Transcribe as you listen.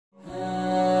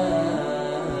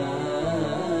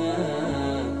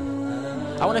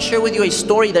I want to share with you a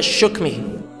story that shook me.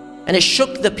 And it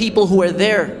shook the people who were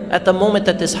there at the moment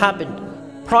that this happened.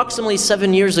 Approximately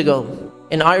 7 years ago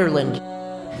in Ireland,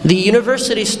 the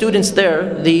university students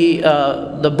there,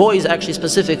 the boys actually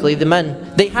specifically, the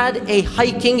men, they had a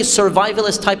hiking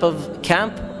survivalist type of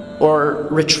camp or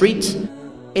retreat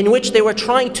in which they were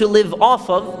trying to live off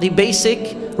of the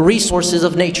basic resources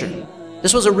of nature.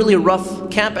 This was a really rough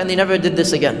camp and they never did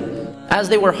this again. As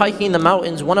they were hiking in the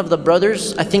mountains, one of the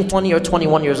brothers, I think 20 or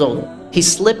 21 years old, he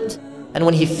slipped, and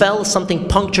when he fell, something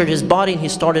punctured his body and he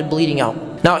started bleeding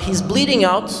out. Now he's bleeding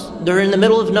out, they're in the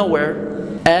middle of nowhere,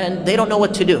 and they don't know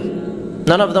what to do.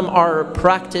 None of them are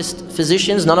practiced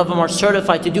physicians, none of them are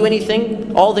certified to do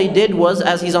anything. All they did was,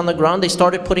 as he's on the ground, they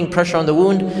started putting pressure on the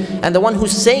wound. And the one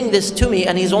who's saying this to me,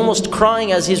 and he's almost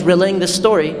crying as he's relaying this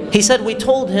story, he said, we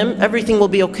told him, everything will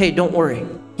be okay, don't worry.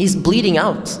 He's bleeding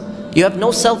out. You have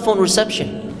no cell phone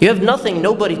reception. You have nothing,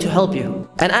 nobody to help you.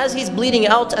 And as he's bleeding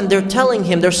out and they're telling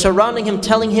him, they're surrounding him,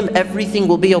 telling him everything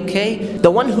will be okay,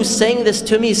 the one who's saying this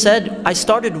to me said, I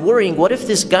started worrying, what if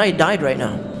this guy died right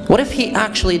now? What if he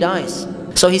actually dies?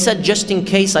 So he said, just in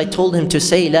case, I told him to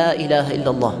say, La ilaha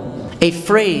illallah. A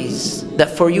phrase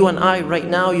that for you and I right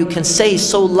now, you can say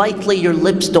so lightly, your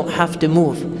lips don't have to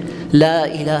move. La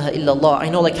ilaha illallah. I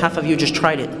know like half of you just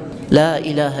tried it. La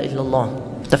ilaha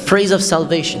illallah. The phrase of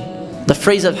salvation. The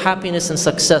phrase of happiness and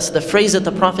success, the phrase that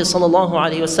the Prophet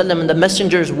ﷺ and the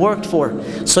messengers worked for,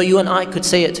 so you and I could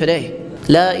say it today.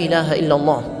 La ilaha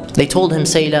illallah. They told him,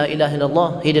 say La ilaha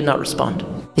illallah. He did not respond.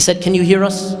 He said, can you hear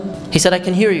us? He said, I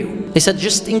can hear you. They said,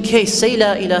 just in case, say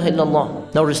La ilaha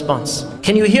illallah. No response.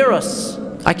 Can you hear us?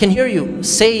 I can hear you.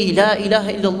 Say La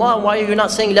ilaha illallah. Why are you not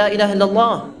saying La ilaha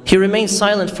illallah? He remains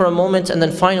silent for a moment and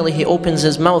then finally he opens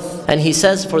his mouth and he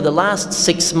says, for the last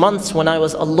 6 months when I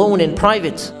was alone in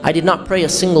private, I did not pray a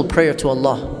single prayer to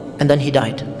Allah. And then he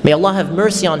died. May Allah have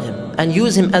mercy on him and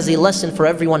use him as a lesson for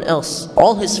everyone else.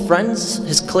 All his friends,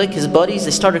 his clique, his buddies,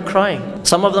 they started crying.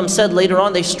 Some of them said later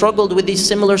on they struggled with these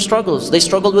similar struggles. They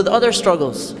struggled with other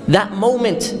struggles. That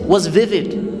moment was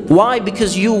vivid. Why?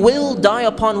 Because you will die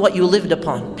upon what you lived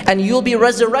upon. And you'll be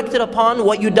resurrected upon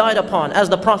what you died upon, as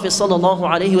the Prophet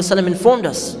ﷺ informed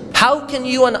us. How can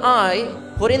you and I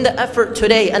put in the effort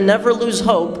today and never lose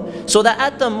hope, so that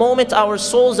at the moment our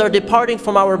souls are departing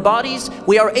from our bodies,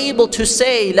 we are able to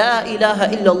say La ilaha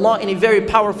illallah in a very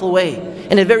powerful way,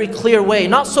 in a very clear way,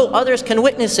 not so others can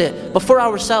witness it, but for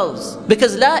ourselves.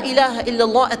 Because La ilaha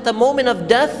illallah at the moment of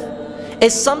death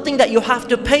is something that you have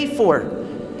to pay for.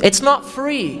 It's not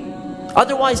free.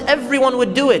 Otherwise everyone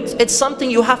would do it. It's something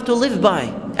you have to live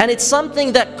by. And it's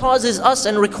something that causes us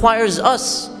and requires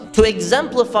us to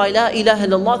exemplify La ilaha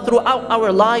illallah throughout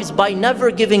our lives by never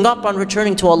giving up on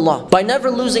returning to Allah, by never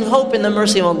losing hope in the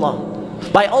mercy of Allah,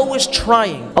 by always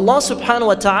trying. Allah subhanahu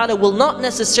wa ta'ala will not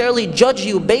necessarily judge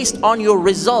you based on your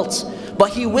results, but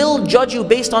He will judge you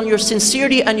based on your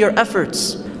sincerity and your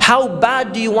efforts. How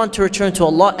bad do you want to return to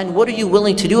Allah, and what are you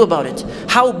willing to do about it?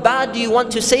 How bad do you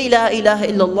want to say La ilaha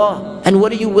illallah, and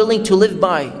what are you willing to live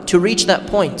by to reach that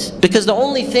point? Because the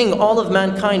only thing all of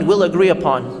mankind will agree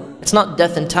upon, it's not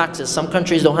death and taxes. Some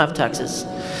countries don't have taxes.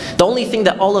 The only thing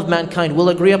that all of mankind will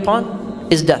agree upon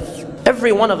is death.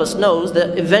 Every one of us knows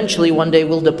that eventually one day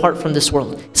we'll depart from this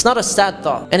world. It's not a sad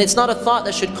thought, and it's not a thought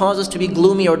that should cause us to be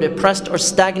gloomy or depressed or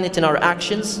stagnant in our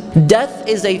actions. Death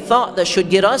is a thought that should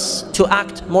get us to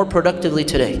act more productively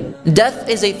today. Death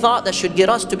is a thought that should get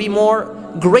us to be more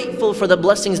grateful for the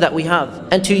blessings that we have,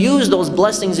 and to use those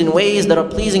blessings in ways that are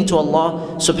pleasing to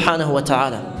Allah subhanahu wa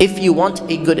ta'ala. If you want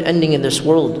a good ending in this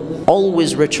world,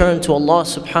 always return to Allah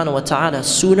subhanahu wa ta'ala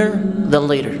sooner than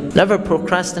later. Never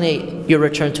procrastinate your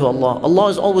return to Allah. Allah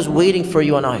is always waiting for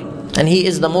you and I, and He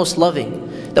is the most loving,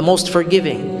 the most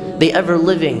forgiving, the ever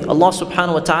living. Allah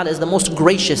subhanahu wa ta'ala is the most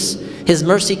gracious. His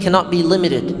mercy cannot be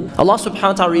limited. Allah subhanahu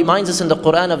wa ta'ala reminds us in the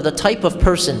Quran of the type of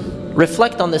person.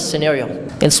 Reflect on this scenario.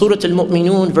 In Surah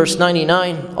Al-Mu'minun verse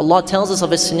 99, Allah tells us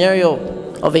of a scenario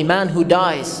of a man who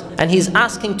dies and he's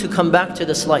asking to come back to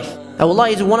this life. And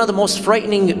wallahi, it's one of the most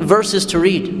frightening verses to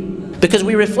read, because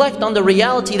we reflect on the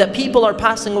reality that people are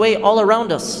passing away all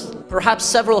around us. Perhaps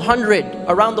several hundred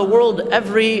around the world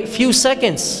every few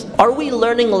seconds. Are we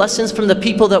learning lessons from the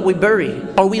people that we bury?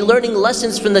 Are we learning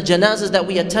lessons from the janazas that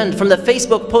we attend, from the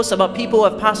Facebook posts about people who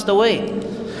have passed away?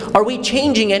 Are we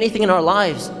changing anything in our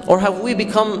lives? Or have we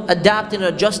become adapted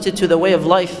and adjusted to the way of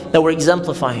life that we're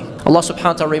exemplifying? Allah subhanahu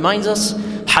wa ta'ala reminds us,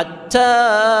 حَتَّى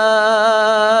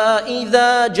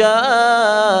إِذَا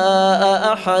جَاءَ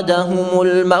أَحَدَهُمُ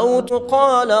الْمَوْتُ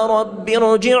قَالَ رَبِّ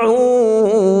ارْجِعُونِ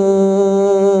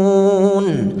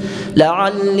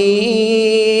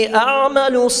لَعَلِّي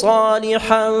أَعْمَلُ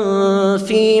صَالِحًا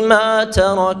فِيمَا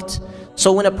تَرَكْتُ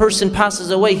So when a person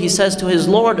passes away, he says to his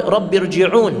Lord, Rabbi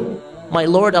irji'un, my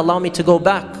Lord, allow me to go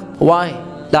back. Why?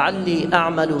 لَعَلِّي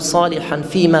أَعْمَلُ صَالِحًا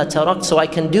فِي مَا تَرَكْتُ, so I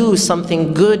can do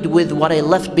something good with what I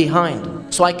left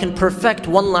behind. So I can perfect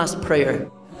one last prayer.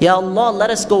 Ya Allah,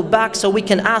 let us go back so we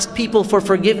can ask people for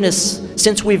forgiveness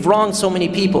since we've wronged so many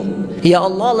people. Ya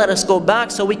Allah, let us go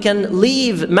back so we can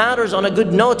leave matters on a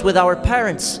good note with our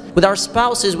parents, with our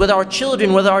spouses, with our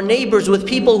children, with our neighbors, with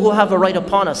people who have a right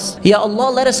upon us. Ya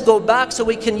Allah, let us go back so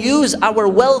we can use our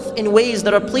wealth in ways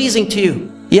that are pleasing to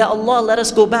you. Ya Allah, let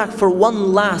us go back for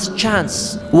one last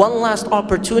chance, one last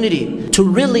opportunity to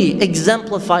really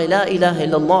exemplify La ilaha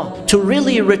illallah, to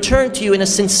really return to you in a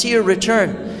sincere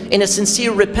return, in a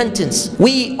sincere repentance.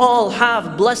 We all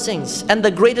have blessings, and the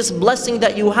greatest blessing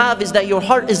that you have is that your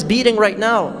heart is beating right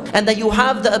now, and that you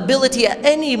have the ability at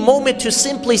any moment to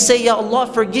simply say, Ya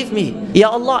Allah, forgive me. Ya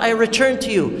Allah, I return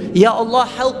to you. Ya Allah,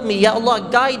 help me. Ya Allah,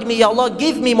 guide me. Ya Allah,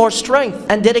 give me more strength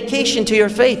and dedication to your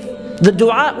faith. The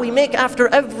dua we make after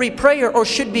every prayer, or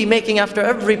should be making after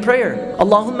every prayer.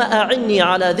 Allahumma a'inni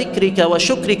ala dhikrika wa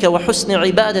shukrika wa husni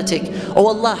ibadatik. Oh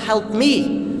Allah, help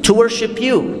me to worship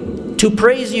you, to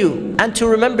praise you, and to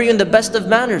remember you in the best of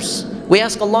manners. We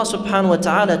ask Allah subhanahu wa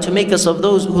ta'ala to make us of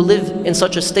those who live in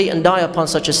such a state and die upon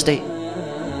such a state.